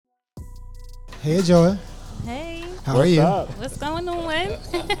Hey, Joy. Hey. How are you? Up? What's going on?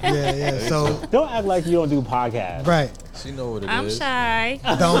 Yeah. So, Don't act like you don't do podcasts. right. She know what it I'm is. shy.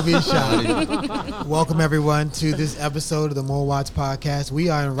 Don't be shy. Welcome, everyone, to this episode of the More Watts podcast. We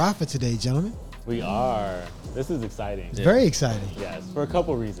are in Rafa today, gentlemen. We are. This is exciting. It's very exciting. Yes, for a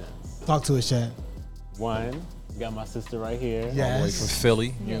couple reasons. Talk to us, Chad. One, you got my sister right here. All the way from Yes.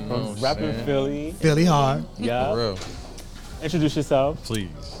 Philly. You know From what I'm rapping saying? Philly. Philly hard. Yeah. For real. Introduce yourself. Please.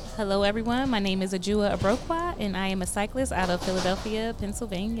 Hello, everyone. My name is Ajua Abrokwa, and I am a cyclist out of Philadelphia,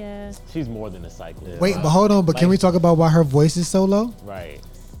 Pennsylvania. She's more than a cyclist. Wait, but hold on. But can we talk about why her voice is so low? Right.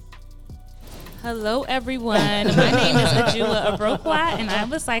 Hello, everyone. My name is Ajua Abrokwa, and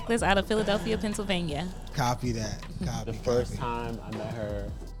I'm a cyclist out of Philadelphia, Pennsylvania. Copy that. Copy. The first time I met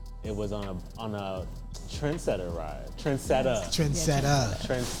her, it was on a Trendsetter ride. Trendsetter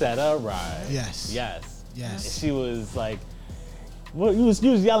ride. Yes. Yes. Yes. And she was like, well, you was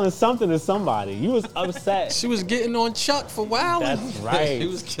yelling something to somebody. You was upset. She was getting on Chuck for wilding. That's right. He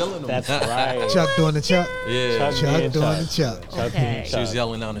was killing him. That's right. Chuck doing the Chuck. Yeah. Chuck being doing the Chuck. Okay. She was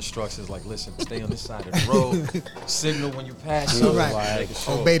yelling down instructions like, listen, stay on this side of the road. Signal when you pass. She was Right. like, Making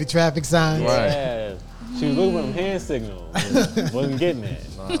sure. Obey the traffic signs. Right. yeah. She was looking for them hand signals. Wasn't getting it.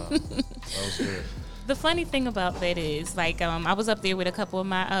 Nah, that was good. The funny thing about that is, like, I was up there with a couple of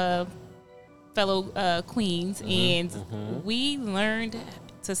my fellow queens, and we learned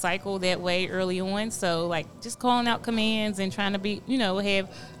to cycle that way early on. So, like, just calling out commands and trying to be, have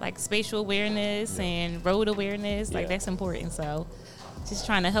like spatial awareness and road awareness, like Yeah. that's important. So, just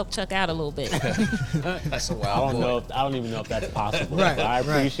trying to help Chuck out a little bit. That's a I wild don't boy. know. I don't even know if that's possible. Right, But I right.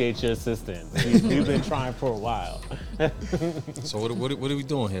 appreciate your assistance. We've been trying for a while. So what are we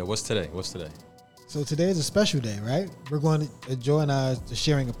doing here? What's today? So today is a special day, right? We're going to, Joy and I are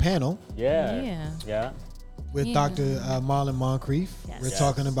sharing a panel Yeah. with Yeah. Dr. Marlon Moncrief. Yes. We're Yes.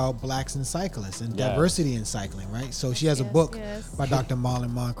 talking about blacks in cyclists and Yes. diversity in cycling, right? So she has a Yes, book yes. by Dr. Marlon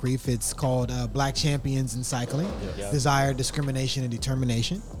Moncrief. It's called Black Champions in Cycling, Yes. Desire, Discrimination, and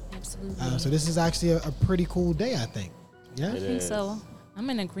Determination. Absolutely. So this is actually a pretty cool day, I think. Yeah? It I think is. so. I'm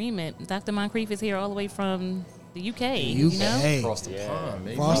in agreement. Dr. Moncrief is here all the way from the UK. The You know? UK. Across the Yeah. pond,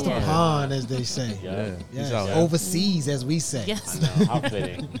 maybe. Across the Yeah. pond, as they say. Yeah. Yes. He's out there. Overseas, as we say. Yes. I know. How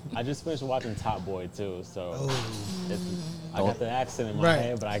fitting. I just finished watching Top Boy too, so Oh, it's, I got the accent in my Right.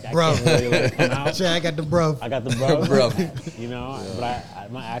 head, but I Bro. can't really let it come out. Chad, I got the bruv. I got the bro, Bruv. you know,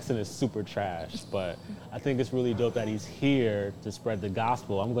 but my accent is super trash. But I think it's really dope that he's here to spread the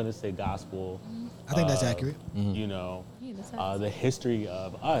gospel. I'm going to say gospel. I think that's accurate. You know, Yeah, that's the history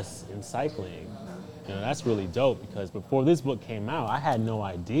of us in cycling. You know, that's really dope because before this book came out, I had no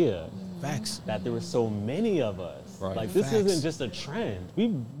idea Facts. that there were so many of us. Right. Like this Facts. isn't just a trend.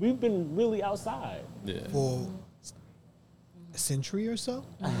 We've been really outside. Yeah. For a century or so,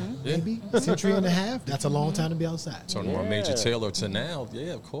 Yeah. maybe a century and a half. That's a long time to be outside. Talking about Major Yeah. Taylor to now,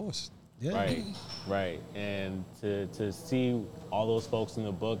 yeah, of course. Yeah. Right. And to see all those folks in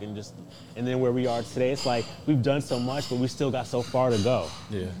the book and then where we are today, it's like we've done so much, but we still got so far to go.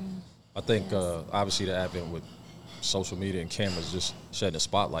 Yeah. I think obviously the advent with social media and cameras just shedding a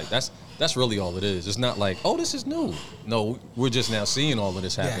spotlight. That's really all it is. It's not like, oh, this is new. No, we're just now seeing all of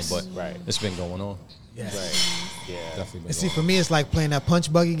this happen, Yes. but Right. it's been going on. Yes. Right. Yeah. Definitely been And see, going for me, it's like playing that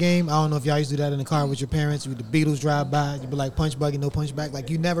punch buggy game. I don't know if y'all used to do that in the car with your parents. With the Beatles drive by, you'd be like punch buggy, no punch back. Like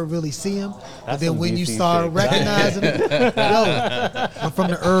you never really see them. But That's then some when you DC start shit. recognizing them, yo, I'm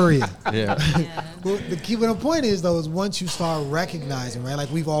from the area. on. Yeah. Yeah. Well, the point is though, is once you start recognizing, right?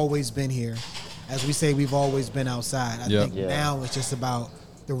 Like we've always been here. As we say, we've always been outside. I Yeah. think Yeah. now it's just about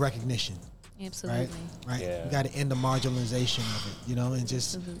the recognition. Absolutely. Right? Yeah. We got to end the marginalization of it, and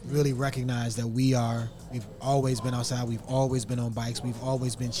just Absolutely. really recognize that we've always been outside, we've always been on bikes, we've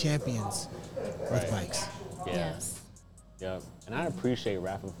always been champions with Right. bikes. Yeah. Yes. Yep. And I appreciate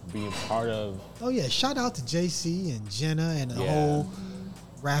Rafa for being part of. Oh yeah, shout out to JC and Jenna and the Yeah. whole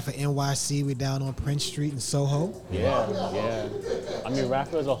Rafa NYC. We're down on Prince Street in Soho. Yeah. I mean,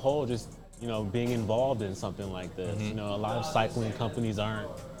 Rafa as a whole, just being involved in something like this. A lot of cycling companies aren't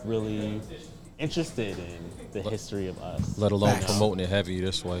really interested in the history of us. Let alone Facts. promoting it heavy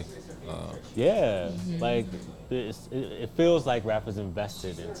this way. Yeah, like it feels like Rafa's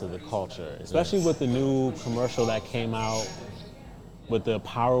invested into the culture, especially with the new commercial that came out with the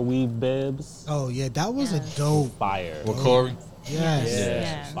Power Weave bibs. Oh yeah, that was a Yes. dope. Fire. With Corey? Yes.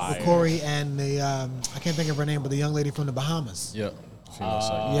 Yes. Fire. With Corey and the I can't think of her name, but the young lady from the Bahamas. Yeah. Female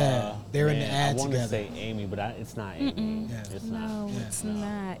cycle. Yeah, they're in the Man, ad I want together. to say Amy, but it's not Amy. Yeah. It's not. No, Yeah. it's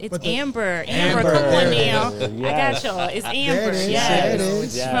not. It's But the- Amber. Amber, Come on there it now. is. I got Yes. y'all. It's There Amber. it is, Yes. there it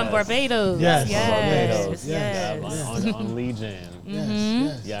is. Yes. From Barbados. Yes. Yes. Barbados. Yes. Yes. On Legion. Yes,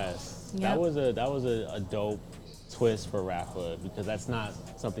 yes. Yes. Yep. That was a dope twist for Rafa, because that's not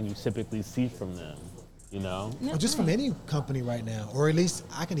something you typically see from them, you know? Or just from any company right now, or at least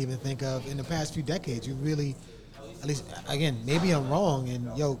I can even think of in the past few decades. You really, at least again, maybe I'm wrong, and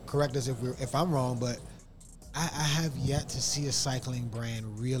correct us if I'm wrong, but I have yet to see a cycling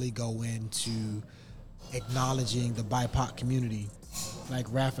brand really go into acknowledging the BIPOC community like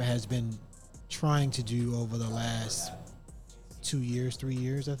Rafa has been trying to do over the last 2 years, 3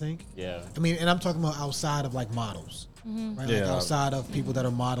 years, I think. Yeah. I mean, and I'm talking about outside of like models, right? Like Yeah. outside of people that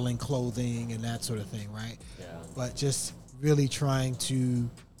are modeling clothing and that sort of thing, right? Yeah. But just really trying to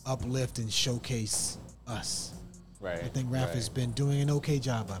uplift and showcase us. Right. I think Rafa's right. been doing an okay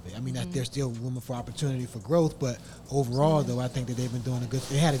job of it. I mean, there's still room for opportunity for growth, but overall, though, I think that they've been doing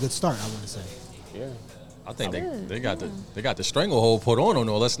they had a good start, I want to say. Yeah. I think they got the stranglehold put on them.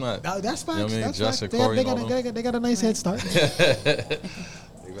 No, let's not. No, that's fine. You know what I mean? That's Justin, fine. Corey, They and all them. got a nice head start.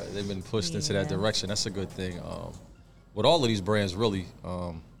 They've been pushed into that Yeah. direction. That's a good thing. With all of these brands, really,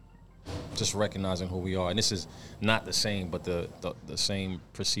 just recognizing who we are. And this is not the same, but the same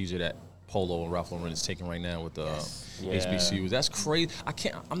procedure that Polo and Ralph Lauren is taking right now with the Yeah. HBCUs. That's crazy.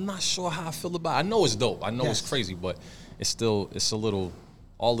 I'm not sure how I feel about it. I know it's dope. I know Yes. it's crazy, but it's a little.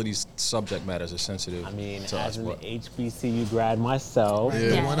 All of these subject matters are sensitive. I mean, to as us, an but HBCU grad myself, Right.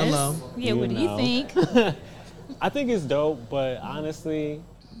 Yeah. One alum. Yeah, what do You you know. think? I think it's dope, but honestly,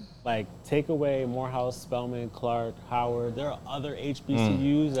 like, take away Morehouse, Spelman, Clark, Howard. There are other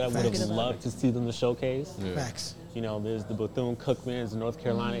HBCUs that I would have Facts. loved to see them to showcase. Yeah. Facts. You know, there's the Bethune-Cookmans, the North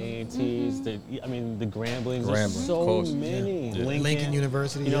Carolina A&Ts, the Gramblings. Grambling, There's of so course. many. Yeah. Lincoln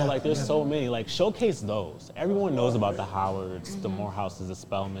University, You know, yeah. like, there's Yeah. so many. Like, showcase those. Everyone knows about the Howards, the Morehouses, the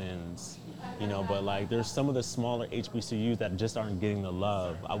Spelmans. You know, but like, there's some of the smaller HBCUs that just aren't getting the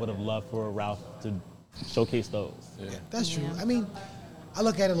love. I would have loved for Ralph to showcase those. That's true. I mean, I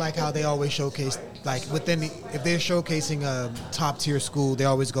look at it like how they always showcase, like if they're showcasing a top tier school, they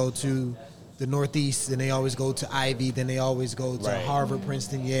always go to the Northeast, and they always go to Ivy, then they always go to Right. Harvard,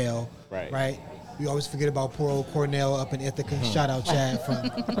 Princeton, Yale, Right. We always forget about poor old Cornell up in Ithaca. Shout out Chad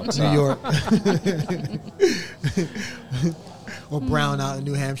from New York. Or Brown out in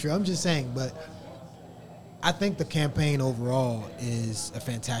New Hampshire. I'm just saying, but I think the campaign overall is a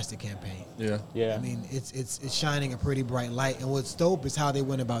fantastic campaign. Yeah. Yeah. I mean, it's shining a pretty bright light, and what's dope is how they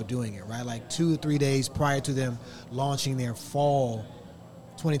went about doing it, right? Like 2 or 3 days prior to them launching their fall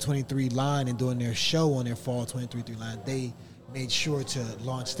 2023 line and doing their show on their fall 2023 line, they made sure to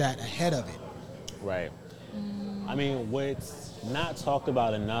launch that ahead of it. Right. I mean, what's not talked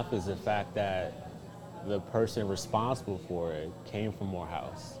about enough is the fact that the person responsible for it came from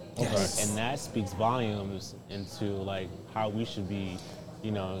Morehouse. Yes. And that speaks volumes into like how we should be,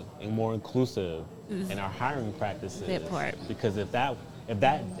 you know, more inclusive in our hiring practices. That part. Because if that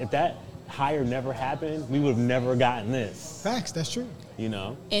hire never happened, we would have never gotten this, Facts, that's true. you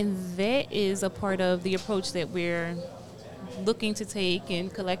know? And that is a part of the approach that we're looking to take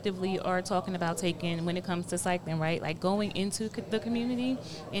and collectively are talking about taking when it comes to cycling, right? Like going into the community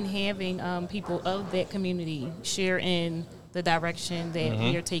and having people of that community share in the direction that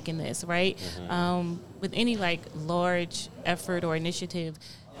we are taking this, right? With any like large effort or initiative,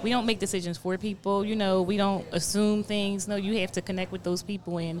 we don't make decisions for people. You know, we don't assume things. No, you have to connect with those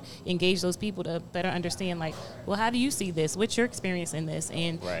people and engage those people to better understand, like, well, how do you see this? What's your experience in this?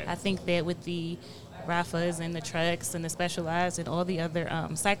 And Right. I think that with the Rafas and the Treks and the Specialized and all the other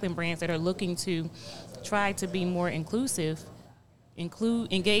cycling brands that are looking to try to be more inclusive,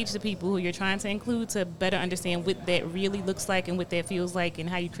 engage the people who you're trying to include to better understand what that really looks like and what that feels like and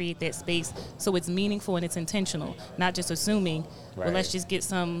how you create that space so it's meaningful and it's intentional, not just assuming, well, Right. let's just get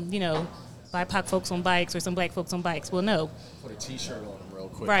some, you know, BIPOC folks on bikes or some black folks on bikes. Well, no. Put a T-shirt on them real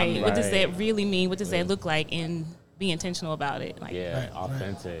quick. Right. What does Right. that really mean? What does that look like? And be intentional about it. Like, Yeah, Right,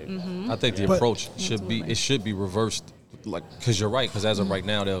 authentic. I think the But- approach should Absolutely. be reversed, like, because you're right. Because as of right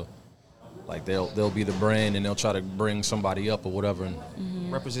now, they'll be the brand and they'll try to bring somebody up or whatever and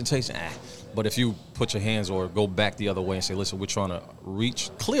representation. But if you put your hands or go back the other way and say, listen, we're trying to reach.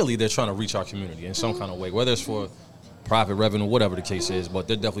 Clearly, they're trying to reach our community in some kind of way, whether it's for profit revenue, whatever the case is. But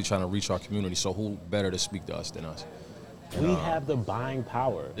they're definitely trying to reach our community. So who better to speak to us than us? We have the buying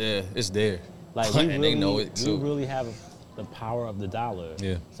power. Yeah, it's there. Like, we and really, they know it we too. really have the power of the dollar.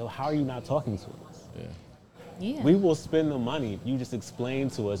 Yeah. So how are you not talking to us? Yeah. yeah. We will spend the money if you just explain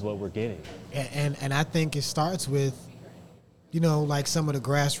to us what we're getting. And I think it starts with, you know, like some of the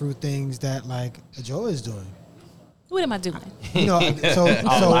grassroots things that like Joe is doing. What am I doing? You know, so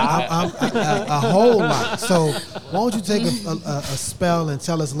I'm a whole lot. So why don't you take a spell and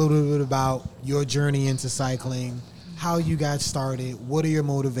tell us a little bit about your journey into cycling, how you got started. What are your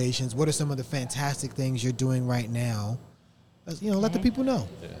motivations? What are some of the fantastic things you're doing right now? Let the people know.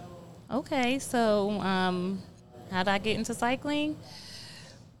 Okay, so how did I get into cycling?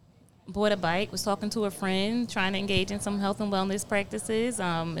 Bought a bike, was talking to a friend, trying to engage in some health and wellness practices.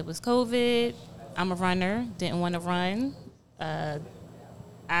 It was COVID. I'm a runner, didn't want to run. I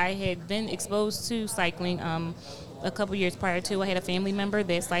had been exposed to cycling a couple years prior to. I had a family member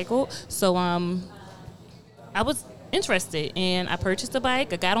that cycled, so I was interested, and I purchased a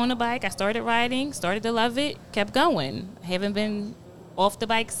bike. I got on the bike, I started riding, started to love it, kept going. I haven't been off the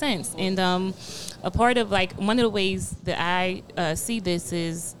bike since. And a part of, like, one of the ways that I see this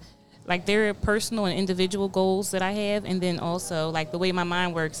is, like, there are personal and individual goals that I have, and then also, like, the way my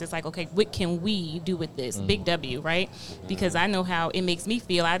mind works is like, okay, what can we do with this? Big W, right? Because I know how it makes me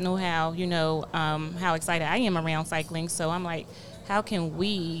feel. I know how, how excited I am around cycling. So I'm like, how can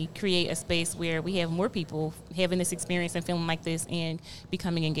we create a space where we have more people having this experience and feeling like this and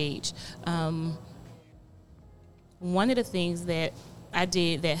becoming engaged? One of the things that I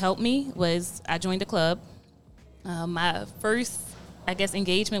did that helped me was I joined a club. My first,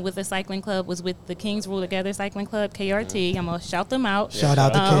 engagement with the cycling club was with the Kings Rule Together Cycling Club, KRT. I'm going to shout them out. Shout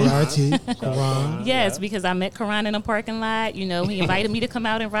out to KRT, Karan. Yes, because I met Karan in a parking lot. He invited me to come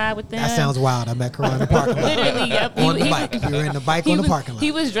out and ride with them. That sounds wild. I met Karan in the parking lot. Literally, yep. On the bike. You were in the bike on the parking lot.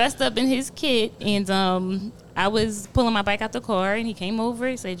 He was dressed up in his kit, and I was pulling my bike out the car, and he came over.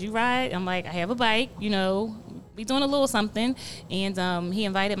 He said, "You ride?" I'm like, "I have a bike, we doing a little something." And he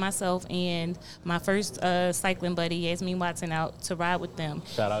invited myself and my first cycling buddy, Yasmin Watson, out to ride with them.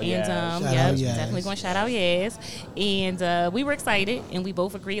 Shout out, and, Yas. Definitely going to shout out Yas. And we were excited, and we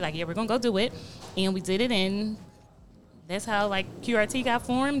both agreed, like, yeah, we're going to go do it. And we did it, and that's how, like, QRT got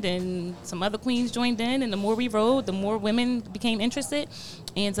formed, and some other queens joined in, and the more we rode, the more women became interested.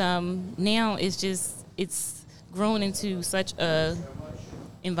 And now it's grown into such a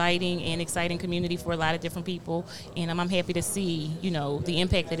inviting and exciting community for a lot of different people, and I'm happy to see the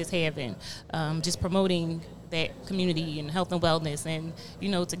impact that it's having, just promoting that community and health and wellness and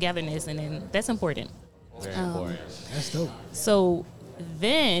togetherness, and that's important. Very important. That's dope. So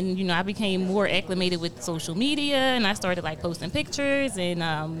then I became more acclimated with social media, and I started, like, posting pictures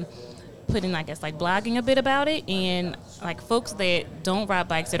and putting, blogging a bit about it, and, like, folks that don't ride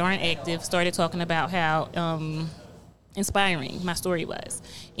bikes, that aren't active, started talking about how inspiring my story was.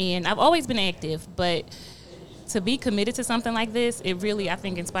 And I've always been active, but to be committed to something like this, it really, I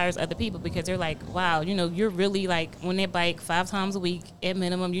think, inspires other people, because they're like, wow, you're really, like, on that bike 5 times a week at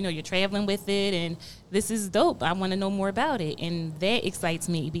minimum, you're traveling with it, and this is dope. I want to know more about it. And that excites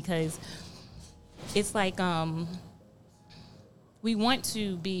me, because it's like, we want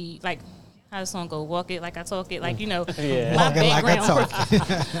to be, like, how the song go? Walk it like I talk it. Like, Yeah. My Walk it like I background,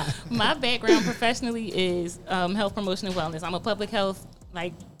 talk. my background professionally is health promotion and wellness. I'm a public health,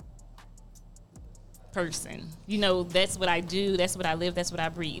 like, person. That's what I do. That's what I live. That's what I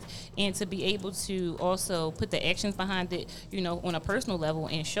breathe. And to be able to also put the actions behind it, on a personal level,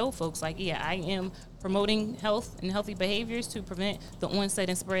 and show folks, like, yeah, I am promoting health and healthy behaviors to prevent the onset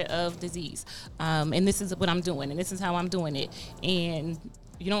and spread of disease. And this is what I'm doing, and this is how I'm doing it. And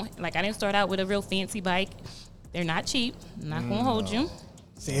I didn't start out with a real fancy bike. They're not cheap. I'm not going to hold you.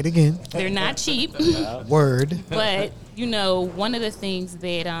 Say it again. They're not cheap. Word. But, one of the things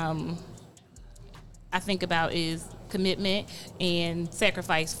that I think about is commitment and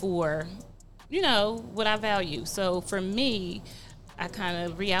sacrifice for, what I value. So for me, I kind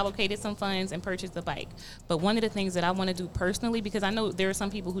of reallocated some funds and purchased a bike. But one of the things that I want to do personally, because I know there are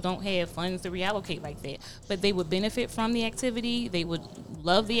some people who don't have funds to reallocate like that, but they would benefit from the activity, they would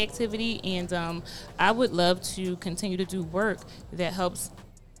love the activity, and I would love to continue to do work that helps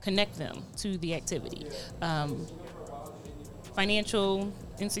connect them to the activity. Financial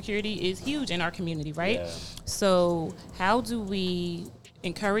insecurity is huge in our community, right? Yeah. So how do we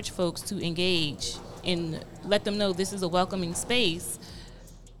encourage folks to engage and let them know this is a welcoming space,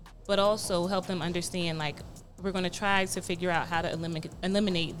 but also help them understand, like, we're going to try to figure out how to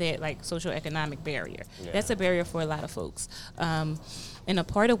eliminate that, like, socioeconomic barrier. Yeah. That's a barrier for a lot of folks. And a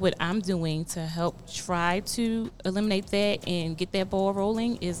part of what I'm doing to help try to eliminate that and get that ball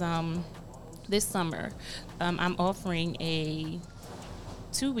rolling is this summer, I'm offering a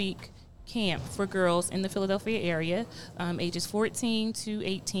 2-week camp for girls in the Philadelphia area, ages 14 to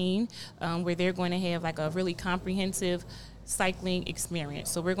 18, where they're going to have, like, a really comprehensive cycling experience.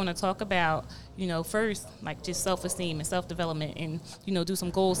 So we're going to talk about, first, like, just self-esteem and self-development, and, do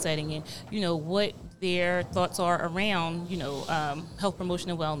some goal setting, and, what their thoughts are around, health promotion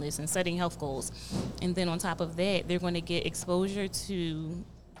and wellness and setting health goals. And then on top of that, they're going to get exposure to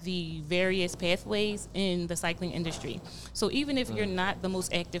the various pathways in the cycling industry. So even if you're not the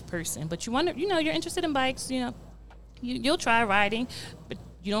most active person, but you want to, you're interested in bikes, you'll try riding, but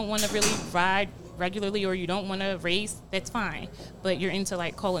you don't want to really ride regularly or you don't want to race, that's fine. But you're into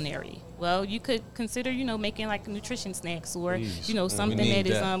like culinary. Well, you could consider, making like nutrition snacks or, something that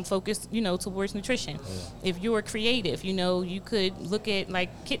is focused, towards nutrition. Yeah. If you're creative, you could look at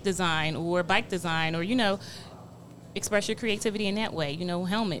like kit design or bike design or, express your creativity in that way,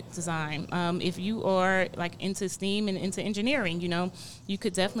 helmet design. If you are like into STEAM and into engineering, you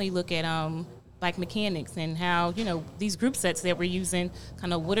could definitely look at bike mechanics and how, these group sets that we're using,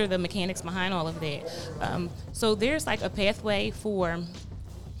 kind of what are the mechanics behind all of that. So there's like a pathway for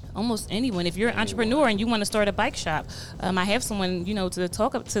almost anyone. If you're an entrepreneur and you want to start a bike shop, I have someone, to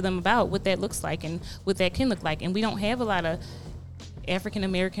talk up to them about what that looks like and what that can look like. And we don't have a lot of African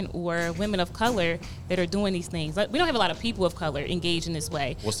American or women of color that are doing these things. We don't have a lot of people of color engaged in this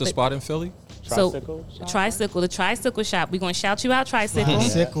way. What's the spot in Philly? Tricycle shop? The Tricycle shop. We're going to shout you out, Tricycle.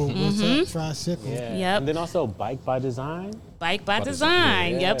 Tricycle. What's up, Tricycle? Yeah. Yep. And then also Bike by Design. Bike by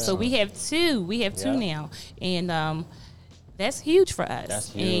Design. Yeah. Yep. So we have two. We have two now. And that's huge for us.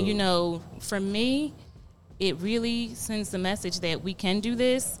 That's huge. And, for me, it really sends the message that we can do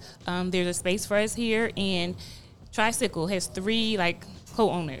this. There's a space for us here. And Tricycle has 3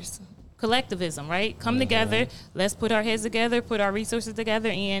 co-owners. Collectivism, right? Come together. Let's put our heads together, put our resources together,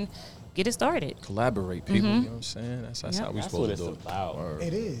 and get it started. Collaborate, people. You know what I'm saying? That's how we're supposed to do it. About.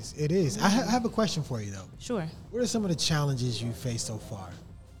 It is. I have a question for you though. Sure. What are some of the challenges you faced so far?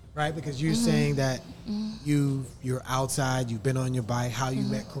 Right, because you're saying that you're outside, you've been on your bike, how you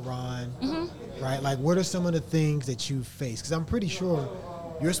met Karan, right? Like, what are some of the things that you face? Because I'm pretty sure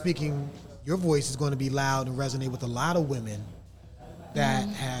your voice is going to be loud and resonate with a lot of women that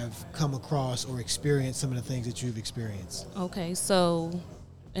have come across or experienced some of the things that you've experienced. Okay, so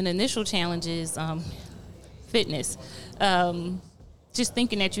an initial challenge is fitness. Just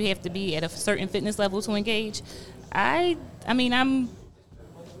thinking that you have to be at a certain fitness level to engage. I mean, I'm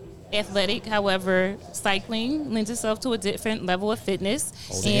athletic, however, cycling lends itself to a different level of fitness.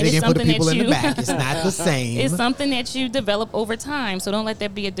 And it's something that in the back. It's not the same. It's something that you develop over time. So don't let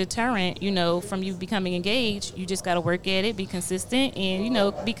that be a deterrent, from you becoming engaged. You just got to work at it, be consistent,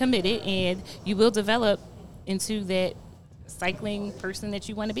 and, be committed, and you will develop into that cycling person that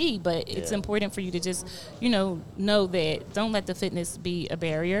you want to be. But it's important for you to just, know that don't let the fitness be a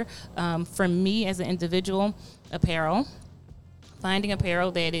barrier. For me as an individual, apparel. Finding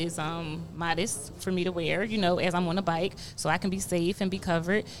apparel that is modest for me to wear, as I'm on a bike, so I can be safe and be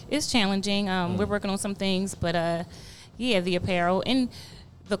covered. It's challenging. We're working on some things, but the apparel and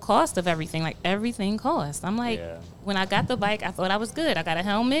the cost of everything. Like, everything costs. I'm like, when I got the bike, I thought I was good. I got a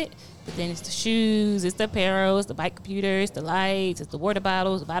helmet, but then it's the shoes, it's the apparel, it's the bike computers, the lights, it's the water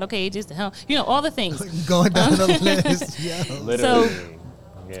bottles, the bottle cages, the helmet, all the things. Going down the list. Literally. So,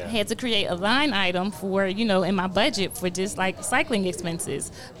 I had to create a line item for, in my budget for just like cycling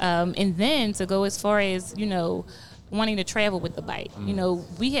expenses. And then to go as far as, wanting to travel with the bike.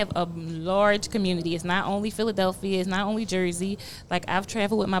 We have a large community. It's not only Philadelphia, it's not only Jersey. Like, I've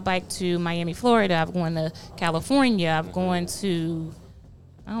traveled with my bike to Miami, Florida. I've gone to California. I've gone to,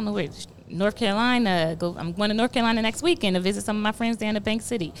 I don't know where, North Carolina. I'm going to North Carolina next weekend to visit some of my friends down in Bank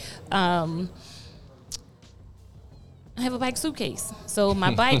City. I have a bike suitcase. So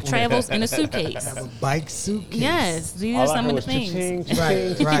my bike travels in a suitcase. Have a bike suitcase. Yes, these are some of the things.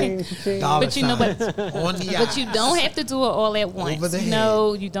 Right. But On the but you don't have to do it all at once. Over the head.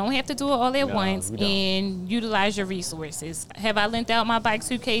 No, you don't have to do it all at once, and utilize your resources. Have I lent out my bike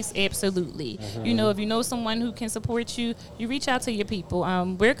suitcase? Absolutely. If you know someone who can support you, you reach out to your people.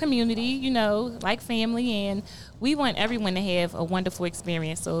 We're a community, like family, and we want everyone to have a wonderful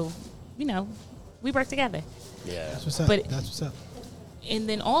experience. So, we work together. Yeah. That's what's up. But- That's what's up. And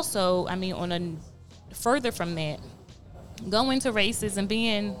then also, further from that, going to races and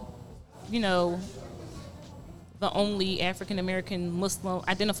being, the only African American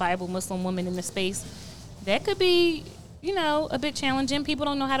identifiable Muslim woman in the space, that could be, a bit challenging. People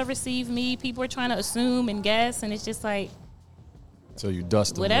don't know how to receive me. People are trying to assume and guess, and it's just like, So you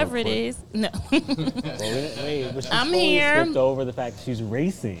dust them whatever real it quick. is. No. Wait, but she I'm totally here. skipped over the fact that she's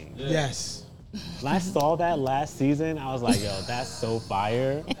racing. Yes. When I saw that last season, I was like, yo, that's so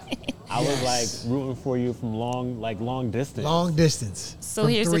fire. I was like rooting for you from long distance. Long distance. So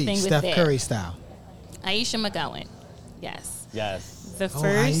From here's the 3, thing with Steph that. Curry style. Aisha McGowan. Yes. Yes. The Oh,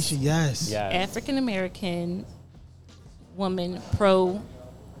 first Aisha, yes. Yes. African American woman pro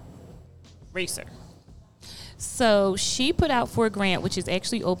racer. So she put out for a grant, which is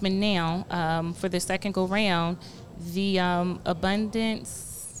actually open now for the second go round, the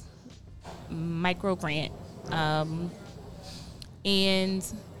Abundance micro grant. And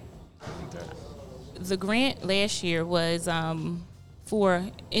the grant last year was for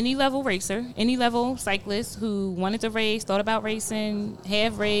any level racer, any level cyclist who wanted to race, thought about racing,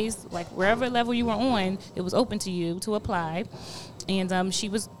 have raced, like wherever level you were on, it was open to you to apply. And she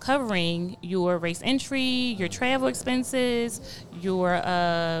was covering your race entry, your travel expenses, your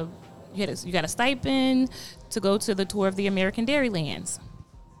you got a stipend to go to the tour of the American Dairylands.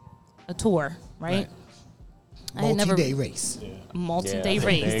 A tour, right? I had Multi-day race. Multi-day Yeah,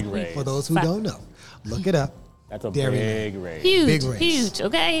 race. big race. For those who don't know, look it up. That's a Dairyland. big race. Huge, Big race. huge,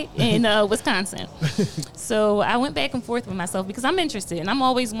 okay, in Wisconsin. So I went back and forth with myself because I'm interested, and I'm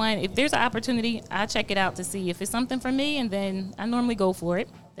always one. If there's an opportunity, I check it out to see if it's something for me, and then I normally go for it.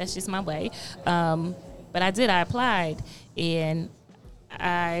 That's just my way. But I did. I applied, and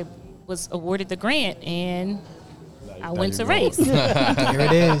I was awarded the grant, and I went to race. There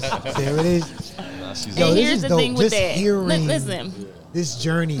it is. There it is. Nah, she's Yo, And this here's is the dope. thing with Just that. hearing Listen. this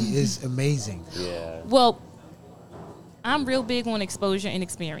journey is amazing. Yeah. Well, I'm real big on exposure and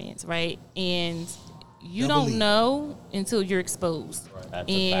experience, right? And you Double don't E. know until you're exposed. That's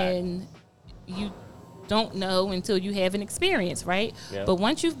a fact. And you don't know until you have an experience, right? Yep. But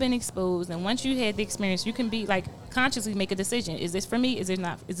once you've been exposed and once you had the experience, you can be like consciously make a decision. Is this for me? Is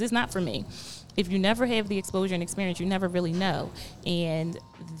this not for me? If you never have the exposure and experience, you never really know. And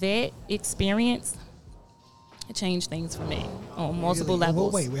that experience changed things for me on multiple Really?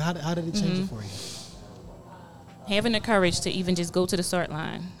 levels. Wait, how did it change it for you? Having the courage to even just go to the start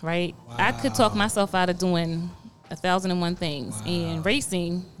line, right? I could talk myself out of doing 1,001 things. And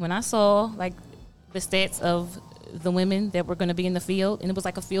racing, when I saw like the stats of the women that were going to be in the field, and it was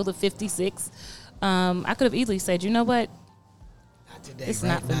like a field of 56, I could have easily said, you know what? Not today, It's right?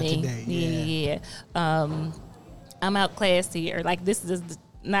 not for me. Today. Yeah. I'm outclassed here. Like this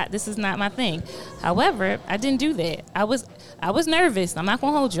is not my thing. However, I didn't do that. I was nervous. I'm not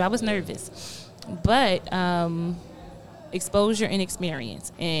gonna hold you. I was nervous, but exposure and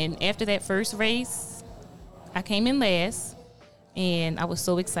experience. And after that first race, I came in last, and I was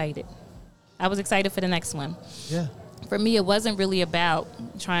so excited. I was excited for the next one. Yeah. For me, it wasn't really about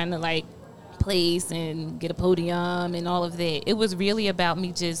trying to like place and get a podium and all of that. It was really about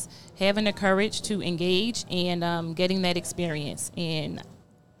me just having the courage to engage and getting that experience and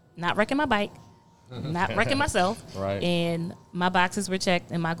not wrecking my bike, not wrecking myself. Right. And my boxes were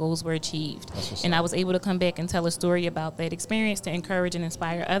checked and my goals were achieved. And I was able to come back and tell a story about that experience to encourage and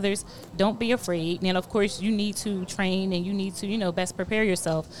inspire others. Don't be afraid. And of course, you need to train and you need to, best prepare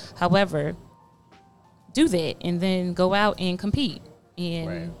yourself. However, do that and then go out and compete and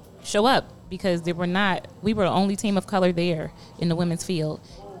Right. show up, because we were the only team of color there in the women's field.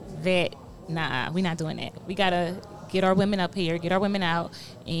 We're not doing that. We gotta get our women up here, get our women out,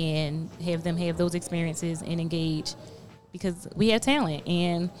 and have them have those experiences and engage, because we have talent,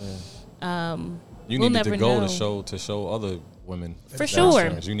 and You we'll needed never to go know. to show other women. For that sure.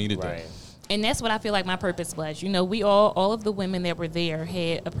 experience. You needed Right. that. And that's what I feel like my purpose was. We all of the women that were there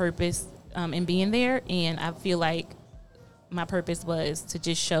had a purpose in being there, and I feel like my purpose was to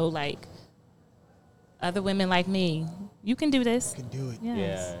just show like other women like me, you can do this. You can do it. Yes.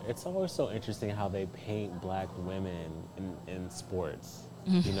 Yeah, it's always so interesting how they paint black women in sports.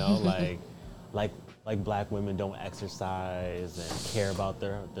 Like black women don't exercise and care about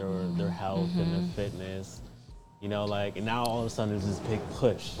their health and their fitness. And now all of a sudden there's this big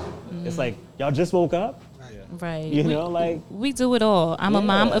push. It's like, y'all just woke up? Right. We do it all. I'm a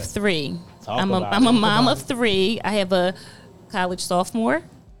mom Yeah. of 3. Talk I'm about a it. mom of 3. I have a college sophomore.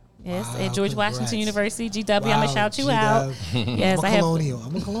 Yes, Wow, at George congrats. Washington University. GW, I'm Wow, gonna shout you GW. out. Yes, I'm I a have. colonial.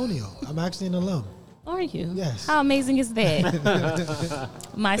 I'm a colonial. I'm actually an alum. Are you? Yes. How amazing is that?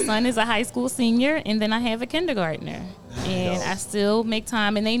 My son is a high school senior, and then I have a kindergartner. And I still make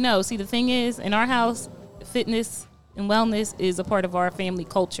time, and they know. See, the thing is, in our house, fitness and wellness is a part of our family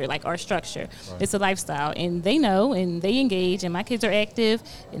culture, like our structure. Right. It's a lifestyle, and they know, and they engage, and my kids are active,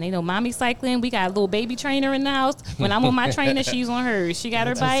 and they know mommy's cycling. We got a little baby trainer in the house. When I'm on my trainer, she's on hers. She got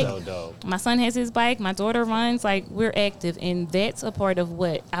her bike. So dope. My son has his bike. My daughter runs. Like, we're active, and that's a part of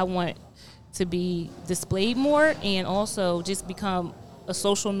what I want to be displayed more, and also just become a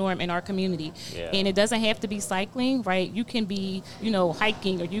social norm in our community. Yeah. And it doesn't have to be cycling, right? You can be,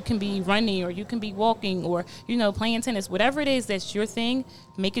 hiking, or you can be running, or you can be walking, or, playing tennis. Whatever it is that's your thing,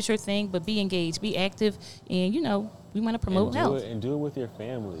 make it your thing, but be engaged, be active, and, we want to promote health. Do it with your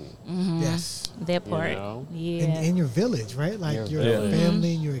family. Yes. That part, You know? yeah. In your village, right? Like your village.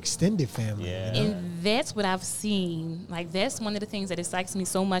 family and your extended family. Yeah. You know? And that's what I've seen. Like, that's one of the things that excites me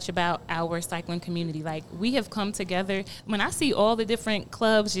so much about our cycling community. Like, we have come together. When I see all the different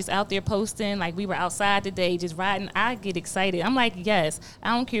clubs just out there posting, like, we were outside today just riding, I get excited. I'm like, yes,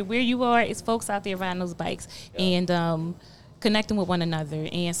 I don't care where you are. It's folks out there riding those bikes. And connecting with one another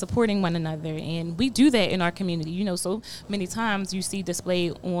and supporting one another. And we do that in our community. You know, so many times you see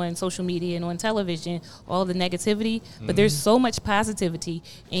displayed on social media and on television all the negativity, but there's so much positivity,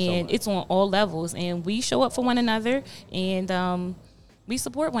 and it's on all levels. And we show up for one another, and we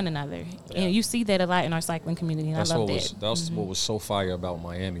support one another. And you see that a lot in our cycling community, and That's I love what that. was what was so fire about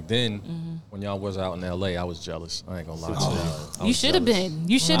Miami. Then when y'all was out in LA, I was jealous. I ain't gonna lie to you. I You was should have jealous. been.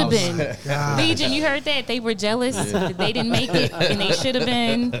 You should have been. God. Legion, you heard that? They were jealous that they didn't make it, and they should have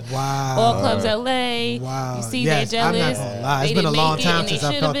been. Wow. All Clubs LA. Wow. You see, yes, they're I'm jealous. not gonna lie. They It's been a didn't long make it, time and they since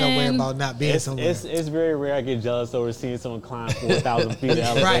I should felt have that way been. about not being somewhere. It's very rare I get jealous over seeing someone climb 4,000 feet of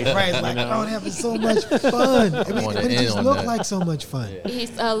elevation. Right. you Like, know? bro, having so much fun. It wanna it end just on looked that. like so much fun.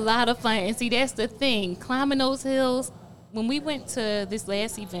 It's a lot of fun. And see, that's the thing. Climbing those hills. When we went to this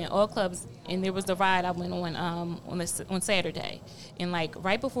last event, All Clubs, and there was the ride I went on Saturday. And, like,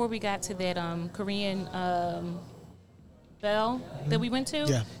 right before we got to that Korean bell that we went to,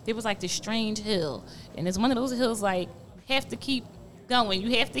 Yeah. there was, like, this strange hill. And it's one of those hills, like, have to keep going.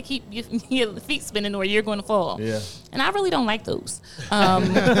 You have to keep your feet spinning or you're going to fall. Yeah. And I really don't like those.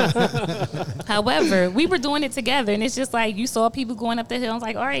 However, we were doing it together, and it's just like you saw people going up the hill. I was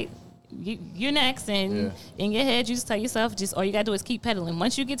like, all right, you're next. And in your head, you just tell yourself, just all you got to do is keep pedaling.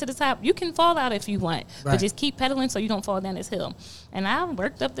 Once you get to the top, you can fall out if you want, Right. but just keep pedaling so you don't fall down this hill. And I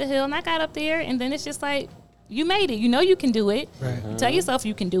worked up the hill, and I got up there, and then it's just like, you made it. You know you can do it. Right. You tell yourself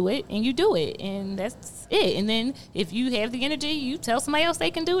you can do it, and you do it, and that's it. And then if you have the energy, you tell somebody else they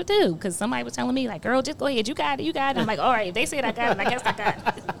can do it too. Because somebody was telling me, like, girl, just go ahead. You got it. You got it. I'm like, all right, if they said I got it, I guess I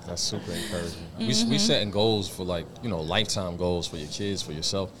got it. That's super encouraging. We setting goals for, like, lifetime goals for your kids, for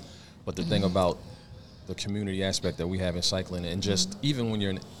yourself. But the thing about the community aspect that we have in cycling, and just even when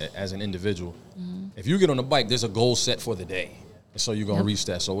you're as an individual, if you get on a bike, there's a goal set for the day. And so you're gonna reach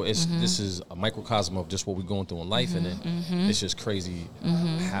that. So this is a microcosm of just what we're going through in life, and then it's just crazy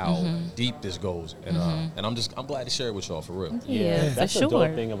how deep this goes. And I'm glad to share it with y'all for real. Yeah, for That's the sure.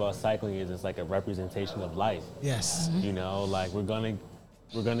 dope thing about cycling is it's like a representation of life. Yes. You know, like we're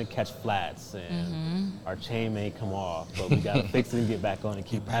gonna catch flats and our chain may come off, but we gotta fix it and get back on and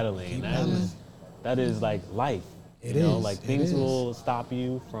keep pedaling. That is like life. It you know, is. like It things is. will stop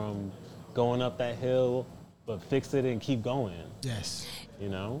you from going up that hill, but fix it and keep going. Yes. You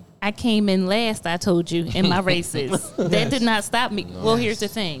know? I came in last, I told you, in my races. That did not stop me. Well, here's the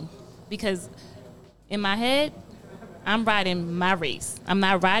thing. Because in my head, I'm riding my race. I'm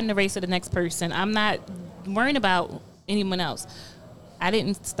not riding the race of the next person. I'm not worrying about anyone else. I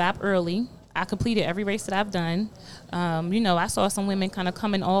didn't stop early. I completed every race that I've done. I saw some women kind of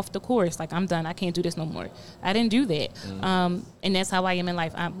coming off the course, like, I'm done. I can't do this no more. I didn't do that. And that's how I am in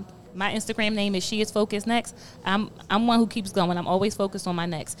life. My Instagram name is She Is Focused Next. I'm one who keeps going. I'm always focused on my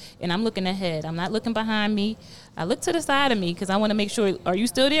next. And I'm looking ahead. I'm not looking behind me. I look to the side of me because I want to make sure, are you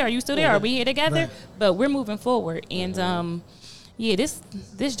still there? Are you still there? Are we here together? Right. But we're moving forward. And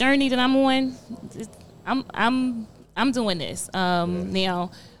this journey that I'm on, I'm doing this.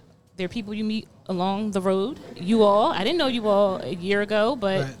 Now, there are people you meet along the road. You all, I didn't know you all a year ago,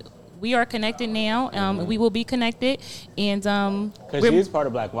 but Right. we are connected now. We will be connected, and Because she is part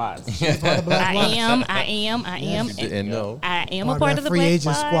of Black Watts. I am, You didn't know. I am a part of that the free Black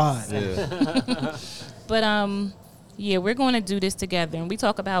agent Watts. squad. But we're going to do this together. And we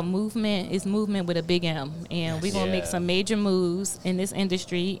talk about movement. It's movement with a big M. And we're going to make some major moves in this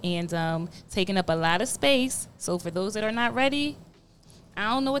industry and taking up a lot of space. So for those that are not ready, I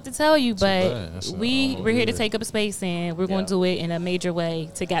don't know what to tell you, bad. but That's we're here to take up space, and we're going to do it in a major way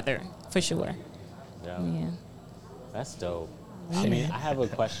together, for sure. Yeah. Yeah. That's dope. I mean, I have a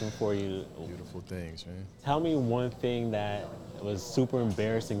question for you. Beautiful things, man. Tell me one thing that was super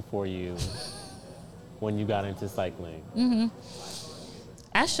embarrassing for you when you got into cycling.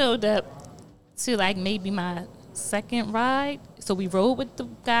 I showed up to like maybe my second ride. So we rode with the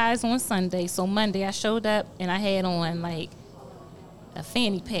guys on Sunday. So Monday I showed up and I had on like a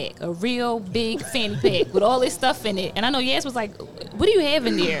fanny pack, a real big fanny pack with all this stuff in it. And I know Yas was like, what do you have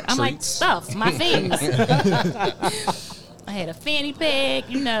in there? I'm like, Treats. stuff, my things. I had a fanny pack,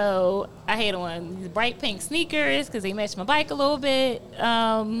 I had on these bright pink sneakers because they matched my bike a little bit.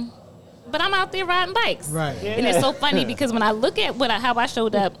 But I'm out there riding bikes. Right. And it's so funny because when I look at how I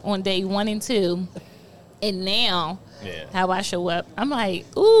showed up on day 1 and 2, And now, Yeah. how I show up, I'm like,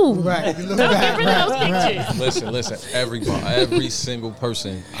 ooh, Right. You don't look get back, rid of those right. pictures. Listen. Every single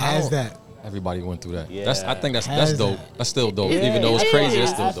person Has that. Everybody went through that. Yeah. I think that's Has dope. that. That's still dope. Yeah, Even though it's yeah. crazy,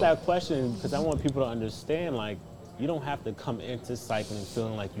 it's I still asked dope. that question because I want people to understand, like, you don't have to come into cycling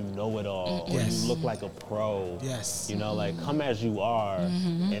feeling like you know it all or Yes. you look like a pro. Yes. You know, like, come as you are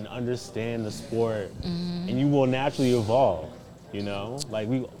and understand the sport, and you will naturally evolve. You know, like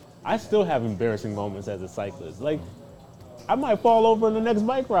I still have embarrassing moments as a cyclist. Like, I might fall over in the next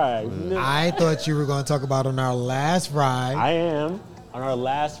bike ride. You know? I thought you were going to talk about on our last ride. I am. On our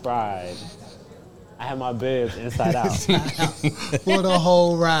last ride, I had my bibs inside out. For the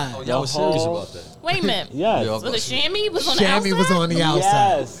whole ride. Y'all was serious whole- about that. Wait a minute. Yes. Yeah. So the chamois was on the outside? Chamois was on the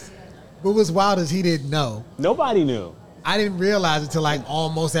outside. Yes. What was wild is he didn't know. Nobody knew. I didn't realize until like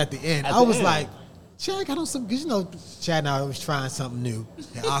almost at the end. At I the was end. like, Chad got on some, because you know, Chad and I was trying something new.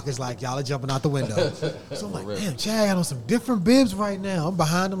 And Aka's like, y'all are jumping out the window. So I'm like, damn, Chad got on some different bibs right now. I'm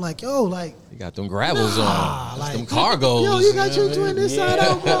behind him like, yo, like, You got them gravels on. That's like, them cargos. yo, you got your twin inside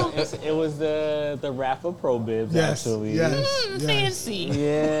out, bro. It was the Rafa Pro bibs, Yes, actually. yes, yes. Fancy.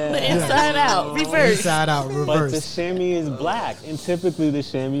 Yeah. The inside out, reverse. Inside out, But the reverse. chamois is black, and typically the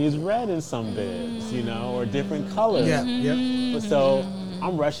chamois is red in some bibs, you know, or different colors. Yeah, yeah, So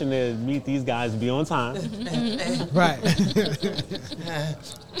I'm rushing to meet these guys and be on time. right.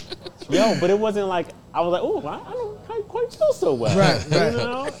 Yo, but it wasn't like I was like, oh, I don't quite feel so well. Right, right. You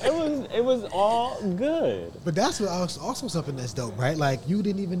know, it was all good. But that's what also something that's dope, right? Like you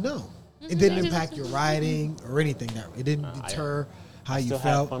didn't even know. It didn't impact your riding or anything. That it didn't deter how you Still had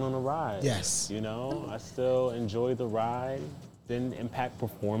felt. fun on the ride. Yes. You know, I still enjoyed the ride. Didn't impact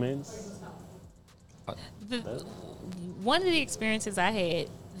performance. One of the experiences I had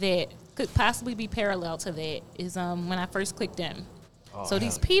that could possibly be parallel to that is when I first clicked in. So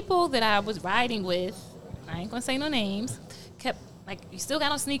these people that I was riding with, I ain't gonna say no names, kept like, you still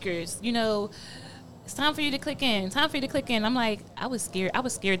got on sneakers, you know, it's time for you to click in, time for you to click in. I'm like, I was scared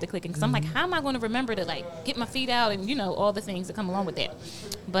to click in because I'm like, how am I going to remember to like get my feet out and, you know, all the things that come along with that.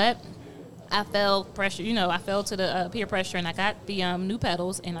 But I felt pressure, you know, I fell to the peer pressure and I got the new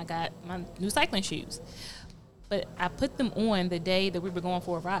pedals and I got my new cycling shoes. But I put them on the day that we were going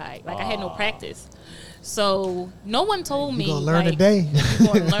for a ride. Like, I had no practice. So no one told me. You're going to learn like, today. You're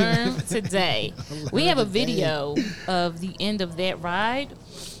going to learn today. We have a video of the end of that ride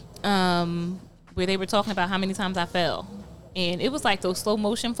where they were talking about how many times I fell. And it was like those slow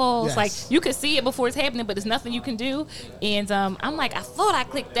motion falls. Yes. Like, you could see it before it's happening, but there's nothing you can do. And I'm like, I thought I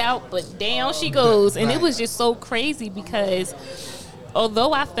clicked out, but down she goes. And it was just so crazy because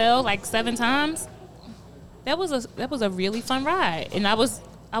although I fell like 7 times, that was a really fun ride, and I was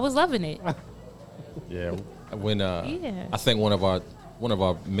loving it. Yeah. When Yeah. I think one of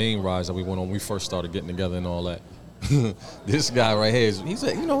our main rides that we went on, we first started getting together and all that. This guy right here, he's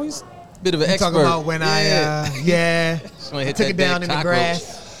a bit of an expert. Talking about when I Somebody hit took that it down dead in the cockroach.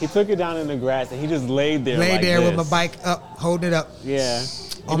 grass, He took it down in the grass and he just laid there. laid like there with my this. bike up, holding it up Yeah.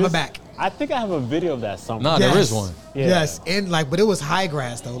 on He my just- back. I think I have a video of that somewhere. Nah, there is one. Yeah. Yes, and like, but it was high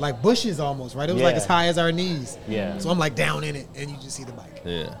grass though, like bushes almost, right? It was like Yeah. as high as our knees. Yeah. So I'm like down in it, and you just see the bike.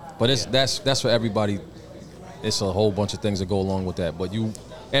 Yeah, but that's for everybody. It's a whole bunch of things that go along with that. But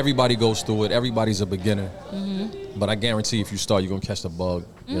everybody goes through it. Everybody's a beginner. But I guarantee if you start, you're gonna catch the bug.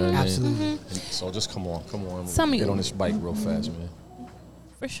 You know what I mean? Absolutely. And so just come on, Tell me- get on this bike real fast, man.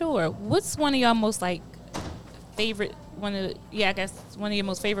 For sure. What's one of y'all most like favorite? I guess one of your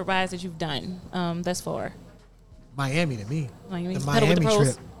most favorite rides that you've done thus far. Miami to me. Miami. The Pedal with the Miami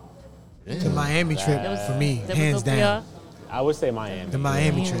Pros? trip. The Miami trip for me, That was hands dope for y'all? down. I would say Miami. The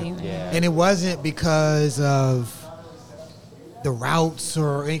Miami trip. Yeah. And it wasn't because of the routes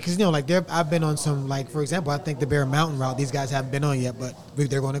or because like I've been on some, like, for example, I think the Bear Mountain route these guys haven't been on yet, but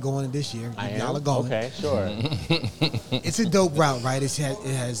they're going to go on it this year. Y'all are going. Okay, sure. It's a dope route, right? It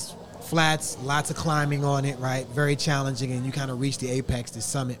has flats, lots of climbing on it, right? Very challenging, and you kind of reach the apex, the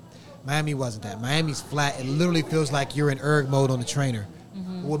summit. Miami wasn't that. Miami's flat. It literally feels like you're in erg mode on the trainer.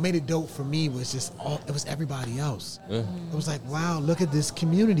 What made it dope for me was just it was everybody else. It was like, wow, look at this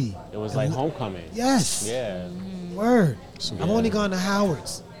community. It was And like look- homecoming. Yes. Yeah. Word. I've only gone to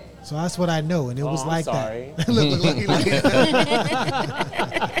Howard's. So that's what I know, and it was I'm like sorry. that. look.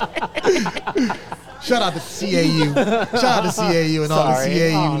 Shout out to CAU. Shout out to CAU and all the Sorry.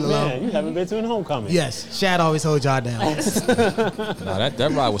 CAU. Oh, alum. man, you haven't been to a homecoming. Yes, Shad always holds y'all down. Nah,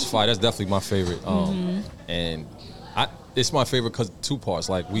 that ride was fire. That's definitely my favorite. And it's my favorite because 2 parts.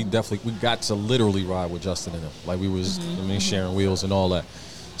 Like we got to literally ride with Justin and him. Like we was sharing wheels and all that.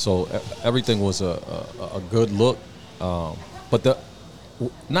 So everything was a good look. But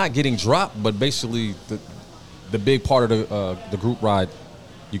not getting dropped, but basically the big part of the group ride,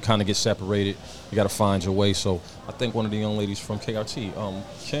 you kind of get separated. You got to find your way. So I think one of the young ladies from KRT,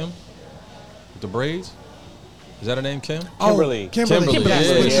 Kim, with the braids. Is that her name, Kim? Kimberly. Kimberly,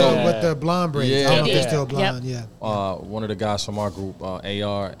 Yes, yeah. with the blonde braids. Yeah. I don't know if they're Yeah. still blonde. Yep. Yeah. One of the guys from our group,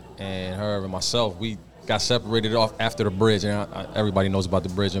 AR, and her and myself, we got separated off after the bridge, and everybody knows about the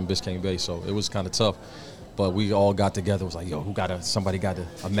bridge in Biscayne Bay, so it was kind of tough. But we all got together. It was like, yo, somebody got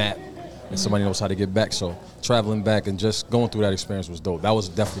a map, and somebody knows how to get back. So traveling back and just going through that experience was dope. That was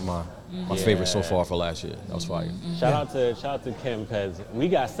definitely my favorite so far for last year. That was fire. Shout out to Kim, because we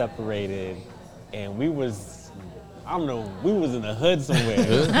got separated and we was, I don't know, we was in the hood somewhere.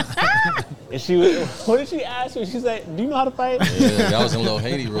 And what did she ask me? She said, do you know how to fight? Yeah, I was in Little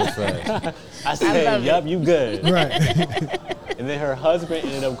Haiti real fast. I said, yup, you good. Right. And then her husband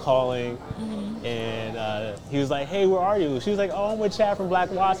ended up calling, and he was like, hey, where are you? She was like, oh, I'm with Chad from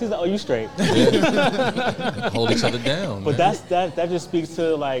Black Watts. He's like, oh, you straight. Hold each other down. But man. that just speaks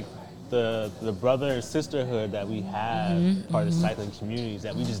to like the brother and sisterhood that we have, part of the cycling communities,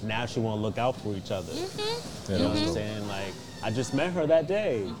 that we just naturally want to look out for each other. Yeah, You know that what was I'm dope. saying? Like, I just met her that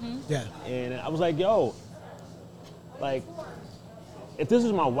day, Yeah. and I was like, yo, like, if this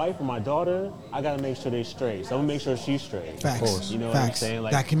is my wife or my daughter, I gotta make sure they straight. So I'm gonna make sure she's straight. Facts. course. You know Facts. what I'm saying?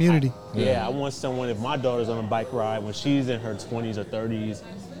 Like that community. I want someone, if my daughter's on a bike ride when she's in her 20s or 30s,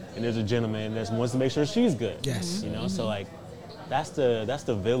 and there's a gentleman that wants to make sure she's good. Yes. You know, so like, that's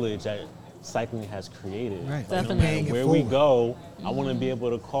the village that cycling has created. Right. Like, no Definitely. matter Paying it where we forward. go, I want to be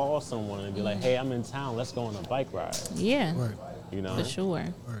able to call someone and be like, hey, I'm in town, let's go on a bike ride. Yeah, Word. You know? for sure.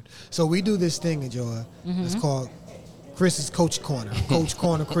 Word. So we do this thing, Joa. It's called Chris's Coach Corner. Coach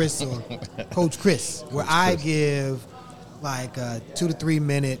Corner Chris or Coach Chris, where I give like a 2 to 3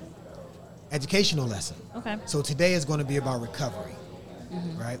 minute educational lesson. Okay. So today is going to be about recovery,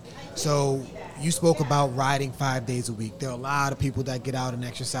 right? So you spoke about riding 5 days a week. There are a lot of people that get out and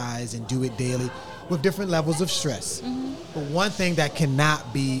exercise and do it daily with different levels of stress. But one thing that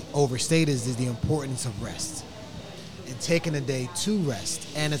cannot be overstated is the importance of rest and taking a day to rest.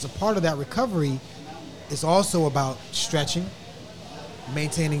 And as a part of that recovery, it's also about stretching,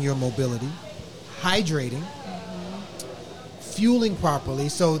 maintaining your mobility, hydrating, fueling properly.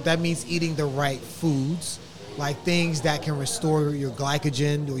 So that means eating the right foods, like things that can restore your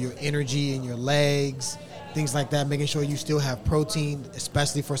glycogen or your energy in your legs, things like that, making sure you still have protein,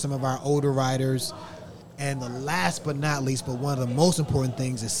 especially for some of our older riders. And the last but not least, but one of the most important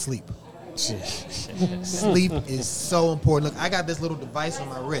things is sleep. Sleep is so important. Look, I got this little device on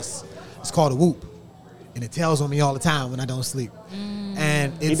my wrist. It's called a Whoop. And it tells on me all the time when I don't sleep.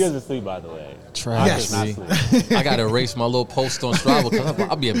 And He it's doesn't sleep, by the way. Trash, Yes. Not see? sleep. I got to erase my little post on Strava because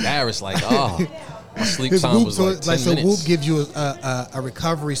I'll be embarrassed. Like, my sleep his time Whoop, was so, like 10 so minutes. Whoop gives you a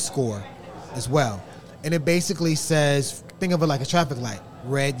recovery score as well. And it basically says, think of it like a traffic light.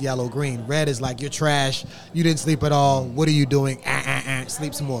 Red, yellow, green. Red is like you're trash. You didn't sleep at all. What are you doing?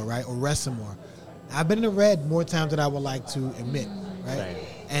 Sleep some more, right? Or rest some more. I've been in the red more times than I would like to admit, right? Same.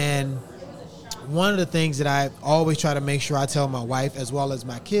 And one of the things that I always try to make sure I tell my wife as well as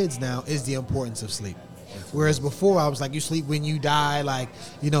my kids now is the importance of sleep. Whereas before I was like, you sleep when you die, like,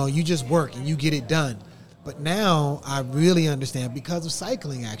 you just work and you get it done. But now I really understand, because of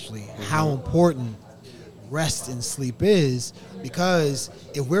cycling actually, how important rest and sleep is, because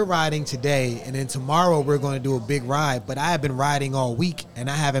if we're riding today and then tomorrow we're going to do a big ride, but I have been riding all week and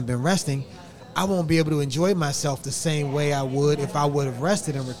I haven't been resting, I won't be able to enjoy myself the same way I would if I would have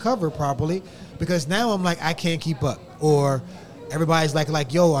rested and recovered properly, because now I'm like, I can't keep up. Or everybody's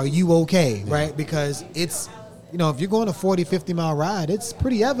like, yo, are you okay? Right? Because it's, if you're going a 40, 50 mile ride, it's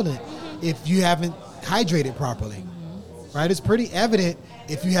pretty evident if you haven't hydrated properly, right? It's pretty evident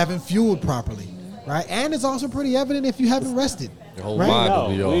if you haven't fueled properly, right? And it's also pretty evident if you haven't rested. Your whole Right? vibe will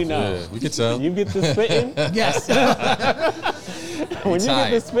be We off. know. Yeah, we can tell. You get to spitting. Yes. When you get to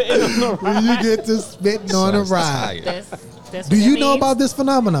tired. spitting on the When you get to spitting on a Son's ride. tired. That's Do what you that know means? about this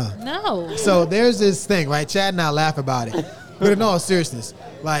phenomenon? No. So there's this thing, right? Chad and I laugh about it. But in all seriousness,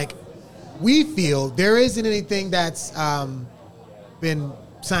 like, we feel there isn't anything that's been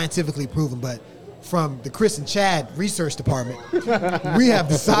scientifically proven, but from the Chris and Chad research department, we have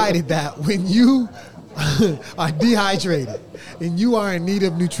decided that when you are dehydrated and you are in need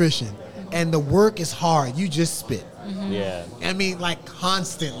of nutrition and the work is hard, you just spit. Yeah. I mean, like,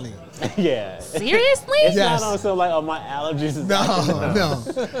 constantly. Yeah. Seriously? It's Yes. not on some like, my allergies is No.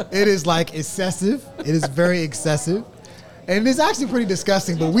 It is like excessive. It is very excessive. And it's actually pretty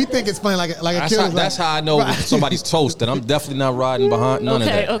disgusting, but we think it's funny. Like a That's kid how, was that's like, how I know Right. somebody's toast. And I'm definitely not riding behind none of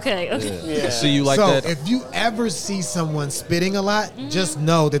that. Okay. I see you like so that. if you ever see someone spitting a lot, just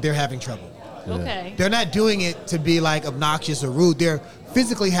know that they're having trouble. Okay. They're not doing it to be like obnoxious or rude. They're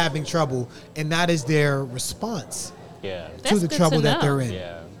physically having trouble, and that is their response Yeah. to That's the good trouble to that know. they're in.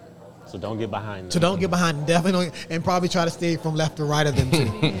 Yeah. So don't get behind them. So don't get behind them. Definitely don't, and probably try to stay from left or right of them too.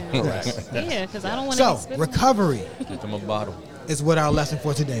 Correct. Yeah, because I don't want to So be spitting. recovery Get them a bottle. is what our lesson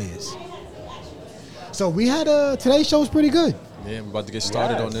for today is. So we had today's show was pretty good. Yeah, we're about to get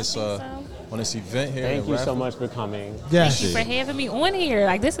started Yes. on this on this event here. Thank in you so Radford. much for coming. Yes. Thank you for having me on here.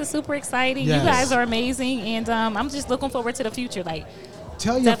 Like, this is super exciting. Yes. You guys are amazing, and I'm just looking forward to the future. Like,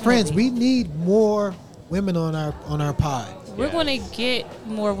 Tell your friends Definitely. we need more women on our pod. we're Yes. going to get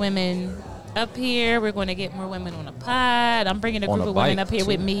more women up here. We're going to get more women on a pod. I'm bringing a On group a of women bike, up here too.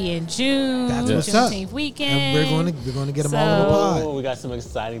 with me in June. That's what's up. Juneteenth weekend. And we're going to get them all on the pod. Oh, we got some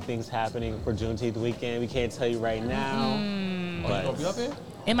exciting things happening for Juneteenth weekend. We can't tell you right now. Mm-hmm. But Gonna be up here?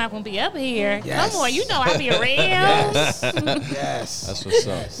 Am I going to be up here? Yes. Come on, you know I'll be around. Yes. That's what's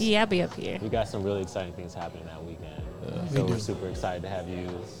up. Yeah, I'll be up here. we got some really exciting things happening that weekend. So we're super excited to have you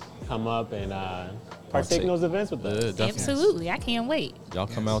come up and partake in those events with Yeah, us. definitely. Absolutely. I can't wait. Y'all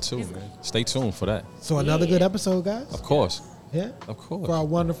come out too, man. Stay tuned for that. So another good episode, guys. Of course. Yeah. Of course. For our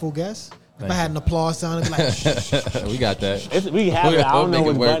wonderful guests. If Thank I had an applause sound, it'd be like, shh. We got that. We have it. I don't know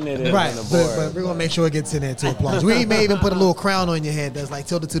We'll which make it button it is Right, on the but board. we're gonna make sure it gets in there to applause. We may even put a little crown on your head that's like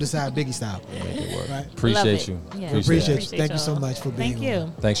tilted to the side, Biggie style. Right? Appreciate Love it. you. Yeah. We appreciate you. Appreciate Thank you so y'all. much for being Thank on.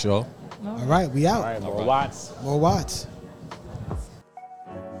 you. Thanks, y'all. All right, we out. All right, more watts. More watts.